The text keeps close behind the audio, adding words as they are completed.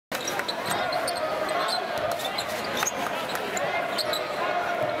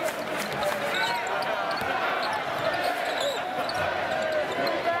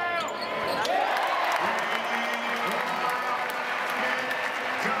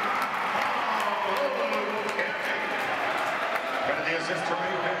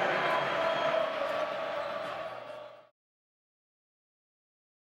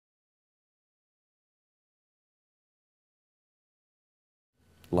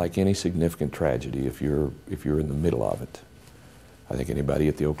Like any significant tragedy, if you're in the middle of it, I think anybody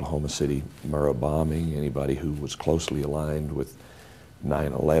at the Oklahoma City Murrah bombing, anybody who was closely aligned with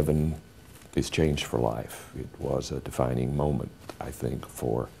 9/11 is changed for life. It was a defining moment, I think,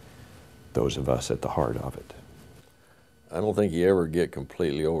 for those of us at the heart of it. I don't think you ever get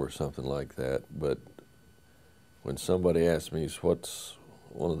completely over something like that, but when somebody asks me, what's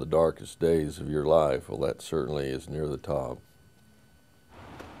one of the darkest days of your life, well, that certainly is near the top.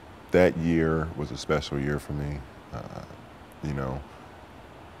 That year was a special year for me. You know,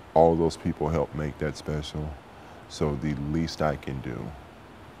 all those people helped make that special. So the least I can do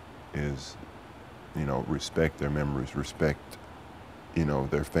is, you know, respect their memories, respect, you know,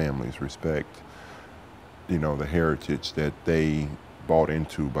 their families, respect, you know, the heritage that they bought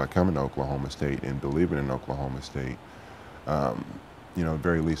into by coming to Oklahoma State and believing in Oklahoma State. You know, the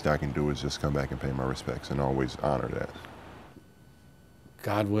very least I can do is just come back and pay my respects and always honor that.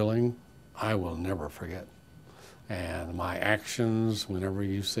 God willing, I will never forget. And my actions, whenever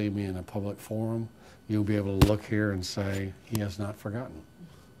you see me in a public forum, you'll be able to look here and say, he has not forgotten.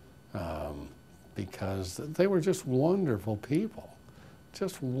 Because they were just wonderful people,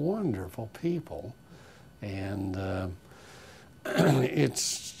 just wonderful people. And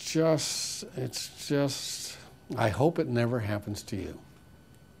it's just, I hope it never happens to you.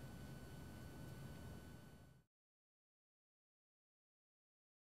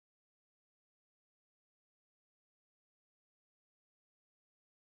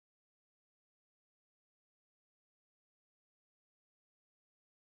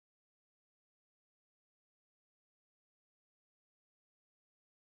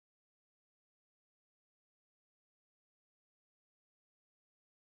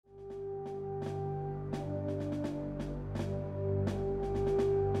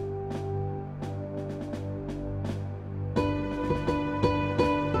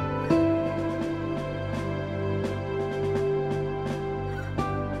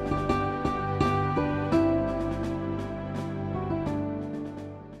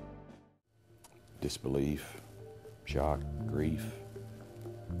 Disbelief, shock, grief.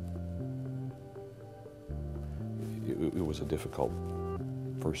 It was a difficult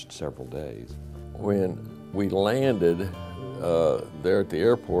first several days. When we landed there at the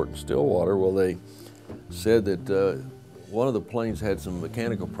airport in Stillwater, well, they said that one of the planes had some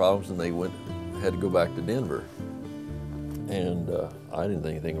mechanical problems and they had to go back to Denver. And I didn't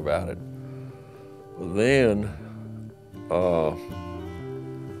think anything about it. Then,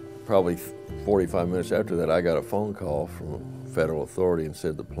 probably 45 minutes after that, I got a phone call from a federal authority and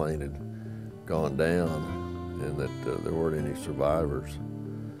said the plane had gone down and that there weren't any survivors.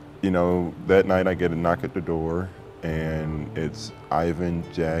 You know, that night I get a knock at the door and it's Ivan,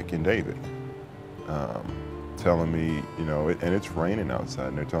 Jack, and David telling me, you know, and it's raining outside,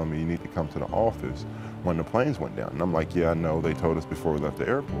 and they're telling me you need to come to the office when the planes went down. And I'm like, yeah, I know. They told us before we left the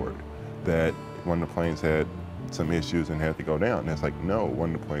airport that one of the planes had some issues and had to go down. And it's like, no,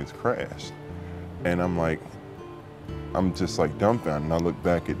 one of the planes crashed. And I'm just like dumbfounded. And I look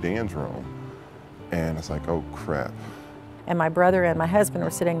back at Dan's room and it's like, oh crap. And my brother and my husband were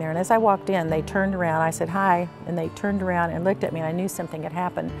sitting there, and as I walked in, they turned around. I said, hi, and they turned around and looked at me, and I knew something had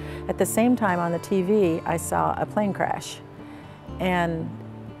happened. At the same time, on the TV, I saw a plane crash. And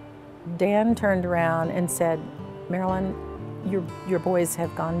Dan turned around and said, Marilyn, your boys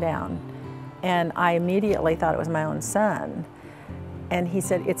have gone down. And I immediately thought it was my own son. And he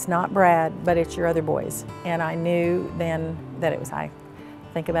said, it's not Brad, but it's your other boys. And I knew then that it was, I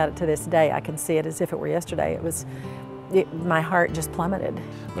think about it to this day, I can see it as if it were yesterday. My heart just plummeted.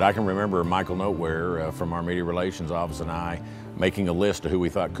 But I can remember Michael Noteware from our media relations office and I making a list of who we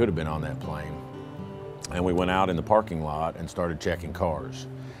thought could have been on that plane. And we went out in the parking lot and started checking cars.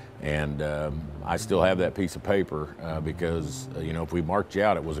 And I still have that piece of paper because, you know, if we marked you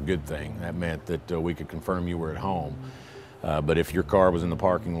out, it was a good thing. That meant that we could confirm you were at home. But if your car was in the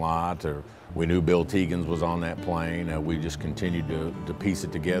parking lot, or we knew Bill Teagans was on that plane, we just continued to piece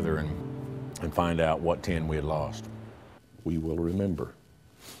it together and find out what 10 we had lost. We will remember.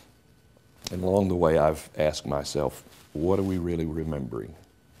 And along the way, I've asked myself, what are we really remembering?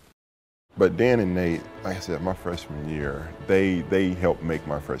 But Dan and Nate, like I said, my freshman year, they helped make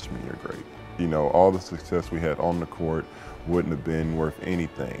my freshman year great. You know, all the success we had on the court wouldn't have been worth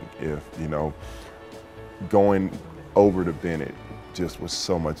anything if, you know, going over to Bennett just was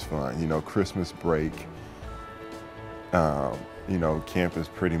so much fun. You know, Christmas break, you know, campus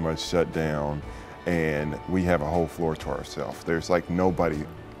pretty much shut down. and we have a whole floor to ourselves. There's like nobody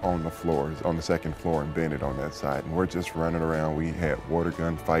on the floor, on the second floor in Bennett on that side, and we're just running around. We had water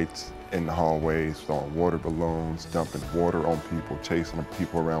gun fights in the hallways, throwing water balloons, dumping water on people, chasing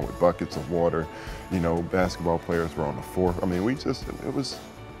people around with buckets of water. You know, basketball players were on the floor. I mean,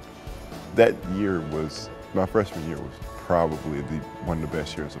 that year was, my freshman year was probably one of the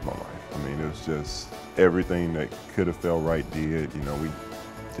best years of my life. I mean, it was just everything that could have felt right did. You know,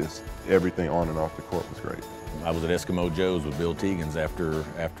 just everything on and off the court was great. I was at Eskimo Joe's with Bill Tegans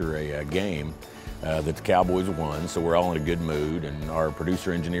after a game that the Cowboys won, so we're all in a good mood, and our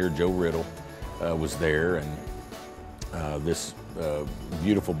producer engineer Joe Riddle was there, and this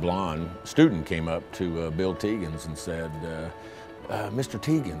beautiful blonde student came up to Bill Tegans and said, Mr.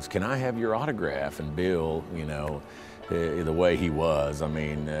 Tegans, can I have your autograph? And Bill, you know, the way he was, I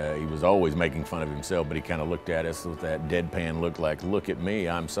mean, he was always making fun of himself, but he kind of looked at us with that deadpan look like, look at me,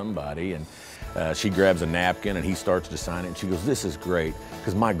 I'm somebody. And she grabs a napkin and he starts to sign it, and she goes, this is great,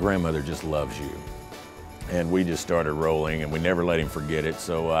 because my grandmother just loves you. And we just started rolling, and we never let him forget it.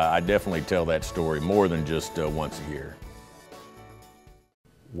 So I definitely tell that story more than just once a year.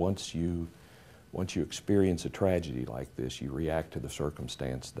 Once you experience a tragedy like this, you react to the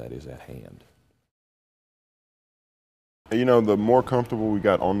circumstance that is at hand. You know, the more comfortable we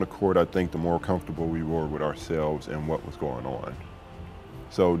got on the court, I think the more comfortable we were with ourselves and what was going on.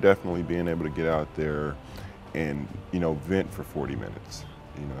 So definitely being able to get out there and, you know, vent for 40 minutes,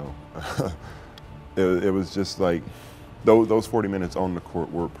 you know. It was just like, those 40 minutes on the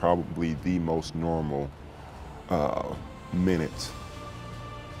court were probably the most normal minutes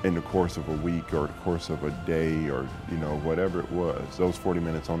in the course of a week or the course of a day, or, you know, whatever it was. Those 40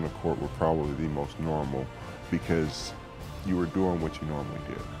 minutes on the court were probably the most normal, because you were doing what you normally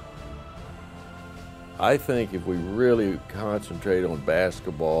did. I think if we really concentrate on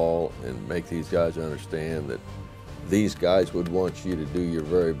basketball and make these guys understand that these guys would want you to do your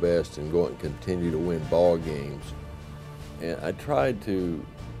very best and go out and continue to win ball games. And I tried to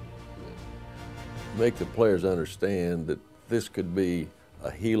make the players understand that this could be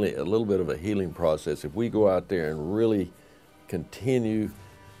a little bit of a healing process. If we go out there and really continue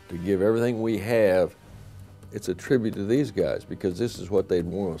to give everything we have, it's a tribute to these guys, because this is what they'd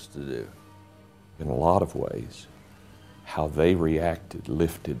want us to do. In a lot of ways, how they reacted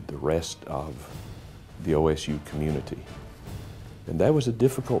lifted the rest of the OSU community. And that was a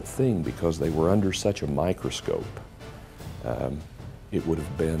difficult thing, because they were under such a microscope. It would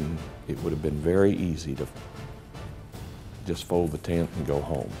have been very easy to just fold the tent and go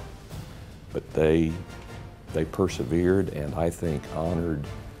home. But they persevered, and I think honored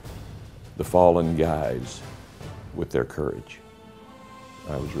the fallen guys with their courage.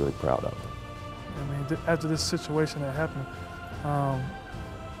 I was really proud of them. I mean, after this situation that happened,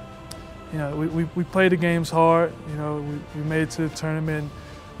 you know, we played the games hard. You know, we made it to the tournament.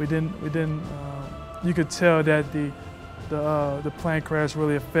 We didn't. You could tell that the plane crash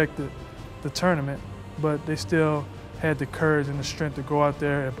really affected the tournament, but they still had the courage and the strength to go out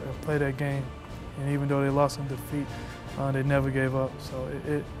there and play that game. And even though they lost in defeat, they never gave up.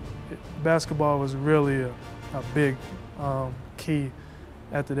 So basketball was really a big key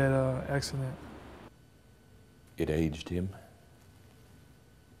after that accident. It aged him.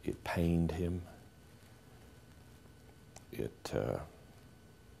 It pained him. It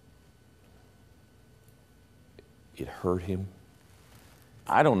hurt him.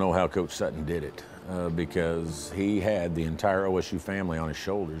 I don't know how Coach Sutton did it, because he had the entire OSU family on his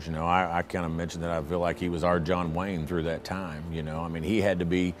shoulders. You know, I kind of mentioned that I feel like he was our John Wayne through that time. You know, I mean, he had to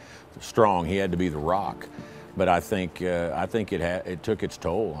be strong. He had to be the rock. But I think it took its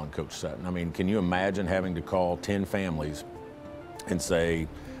toll on Coach Sutton. I mean, can you imagine having to call 10 families and say,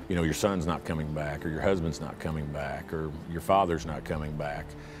 you know, your son's not coming back, or your husband's not coming back, or your father's not coming back?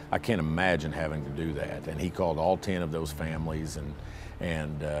 I can't imagine having to do that. And he called all 10 of those families,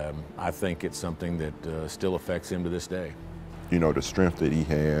 and I think it's something that still affects him to this day. You know, the strength that he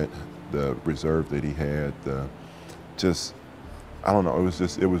had, the reserve that he had, I don't know,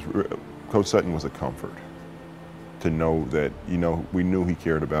 Coach Sutton was a comfort to know that, you know, we knew he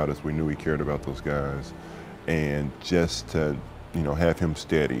cared about us, we knew he cared about those guys, and just to, you know, have him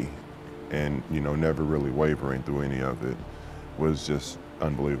steady and, you know, never really wavering through any of it was just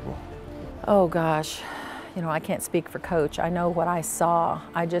unbelievable. Oh gosh, you know, I can't speak for Coach. I know what I saw.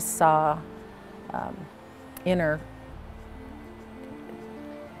 I just saw inner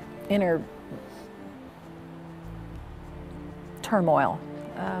turmoil.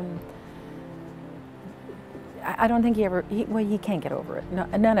 I don't think he can't get over it. No,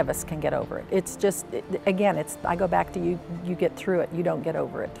 none of us can get over it. It's just, again, I go back to you get through it, you don't get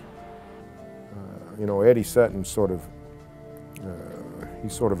over it. you know, Eddie Sutton he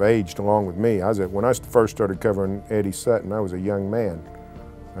sort of aged along with me. When I first started covering Eddie Sutton, I was a young man.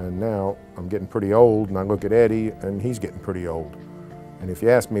 And now I'm getting pretty old, and I look at Eddie, and he's getting pretty old. And if you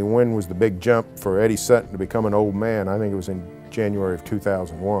ask me when was the big jump for Eddie Sutton to become an old man, I think it was in January of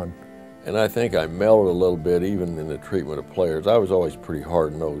 2001. And I think I mellowed a little bit even in the treatment of players. I was always pretty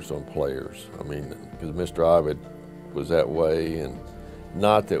hard-nosed on players. I mean, because Mr. Ovid was that way, and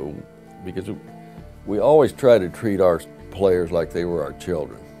not that, because we always try to treat our players like they were our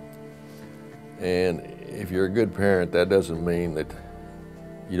children. And if you're a good parent, that doesn't mean that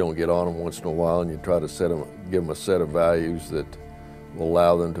you don't get on them once in a while and you try to give them a set of values that will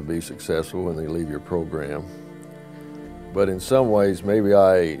allow them to be successful when they leave your program. But in some ways, maybe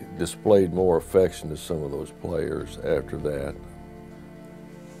I displayed more affection to some of those players after that.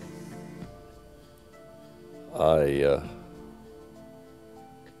 I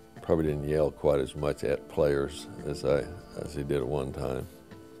probably didn't yell quite as much at players as I did at one time.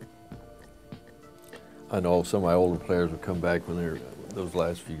 I know some of my older players would come back when they were those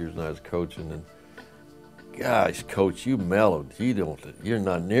last few years when I was coaching, and gosh, coach, you mellowed. You're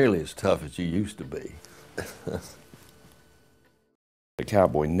not nearly as tough as you used to be. A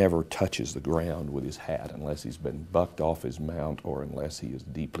cowboy never touches the ground with his hat unless he's been bucked off his mount or unless he is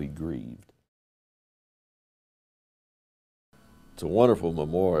deeply grieved. It's a wonderful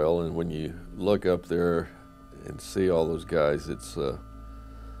memorial, and when you look up there and see all those guys, it's I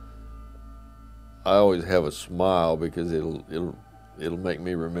always have a smile because it'll make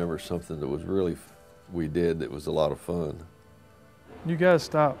me remember something that was really we did that was a lot of fun. You gotta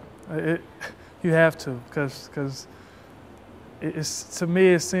stop. You have to, because to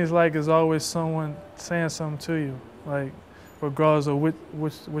me it seems like there's always someone saying something to you, like regardless of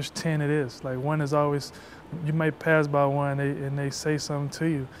which 10 it is. Like one is always, you might pass by one and they say something to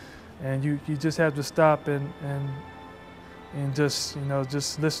you, and you just have to stop and just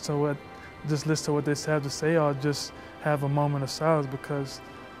just listen to what they have to say, or just have a moment of silence, because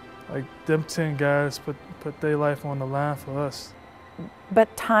like them 10 guys put their life on the line for us.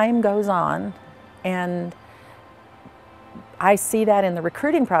 But time goes on, and I see that in the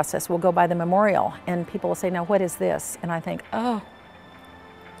recruiting process. We'll go by the memorial and people will say, now what is this? And I think, oh,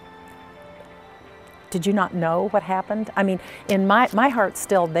 did you not know what happened? I mean, in my heart's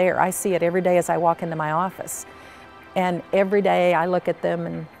still there. I see it every day as I walk into my office. And every day I look at them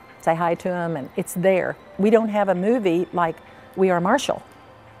and say hi to them, and it's there. We don't have a movie like We Are Marshall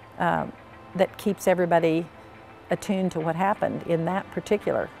that keeps everybody attuned to what happened in that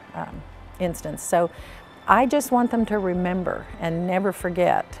particular instance. So I just want them to remember and never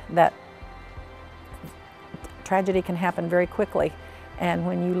forget that tragedy can happen very quickly, and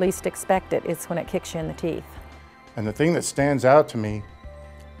when you least expect it, it's when it kicks you in the teeth. And the thing that stands out to me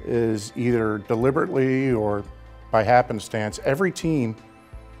is either deliberately or by happenstance, every team,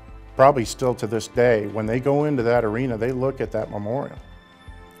 probably still to this day, when they go into that arena, they look at that memorial,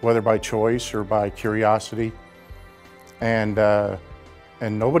 whether by choice or by curiosity. And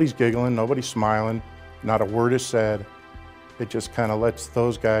nobody's giggling, nobody's smiling, not a word is said. It just kind of lets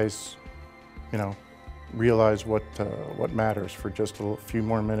those guys, realize what matters for just a few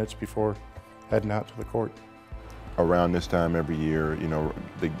more minutes before heading out to the court. Around this time every year,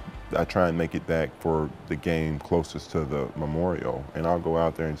 I try and make it back for the game closest to the memorial, and I'll go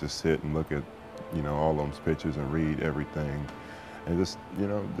out there and just sit and look at, all those pictures and read everything, and just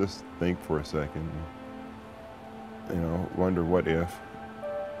think for a second. Wonder what if,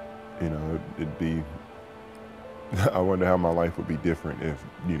 it'd be. I wonder how my life would be different if,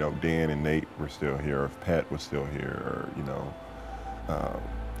 Dan and Nate were still here, or if Pat was still here, or,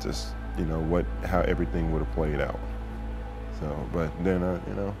 how everything would have played out. So, but then,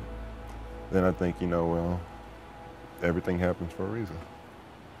 then I think, well, everything happens for a reason.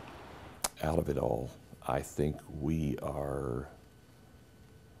 Out of it all, I think we are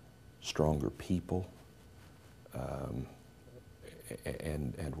stronger people, and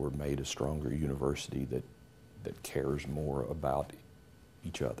we're made a stronger university that cares more about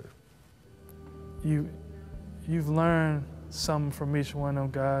each other. You've learned something from each one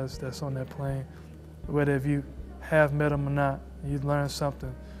of them guys that's on that plane. Whether if you have met them or not, you've learned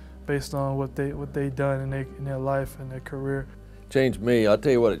something based on what they done in their life and their career. Changed me. I'll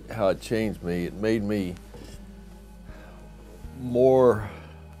tell you how it changed me. It made me more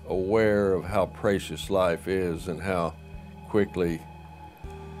aware of how precious life is and how quickly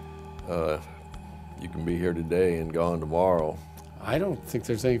you can be here today and gone tomorrow. I don't think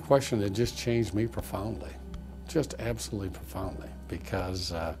there's any question that just changed me profoundly, just absolutely profoundly,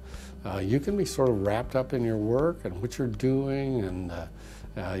 because you can be sort of wrapped up in your work and what you're doing,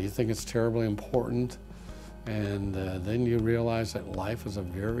 You think it's terribly important, and then you realize that life is a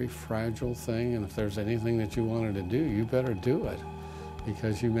very fragile thing, and if there's anything that you wanted to do, you better do it,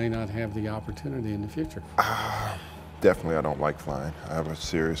 because you may not have the opportunity in the future. Definitely, I don't like flying. I have a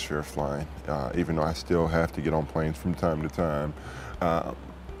serious fear of flying, even though I still have to get on planes from time to time.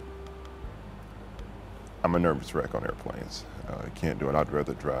 I'm a nervous wreck on airplanes. I can't do it. I'd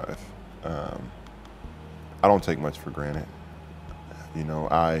rather drive. I don't take much for granted. You know,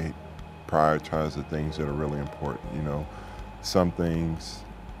 I prioritize the things that are really important. You know, some things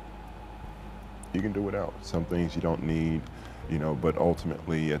you can do without. Some things you don't need, you know, but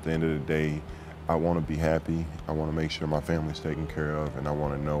ultimately at the end of the day, I want to be happy. I want to make sure my family's taken care of, and I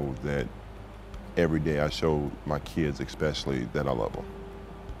want to know that every day I show my kids especially that I love them.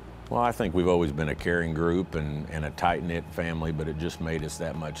 Well, I think we've always been a caring group and a tight-knit family, but it just made us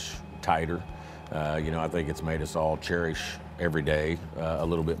that much tighter. You know, I think it's made us all cherish every day a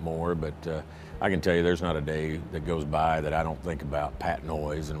little bit more, but I can tell you there's not a day that goes by that I don't think about Pat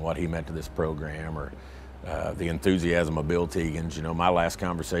Noyes and what he meant to this program, or the enthusiasm of Bill Tegans. You know, my last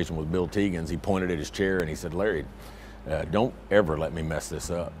conversation with Bill Tegans, he pointed at his chair and he said, "Larry, don't ever let me mess this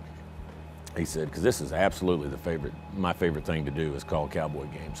up." He said, because this is absolutely my favorite thing to do is call Cowboy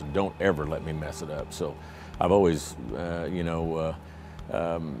games, and don't ever let me mess it up. So I've always, you know,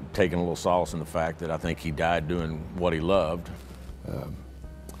 taken a little solace in the fact that I think he died doing what he loved.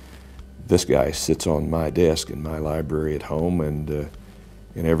 This guy sits on my desk in my library at home, and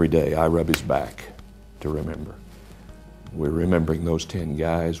every day I rub his back to remember. We're remembering those 10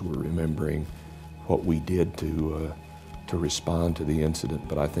 guys. We're remembering what we did to respond to the incident,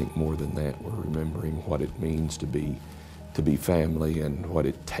 but I think more than that, we're remembering what it means to be family, and what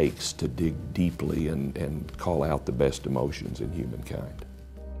it takes to dig deeply and call out the best emotions in humankind.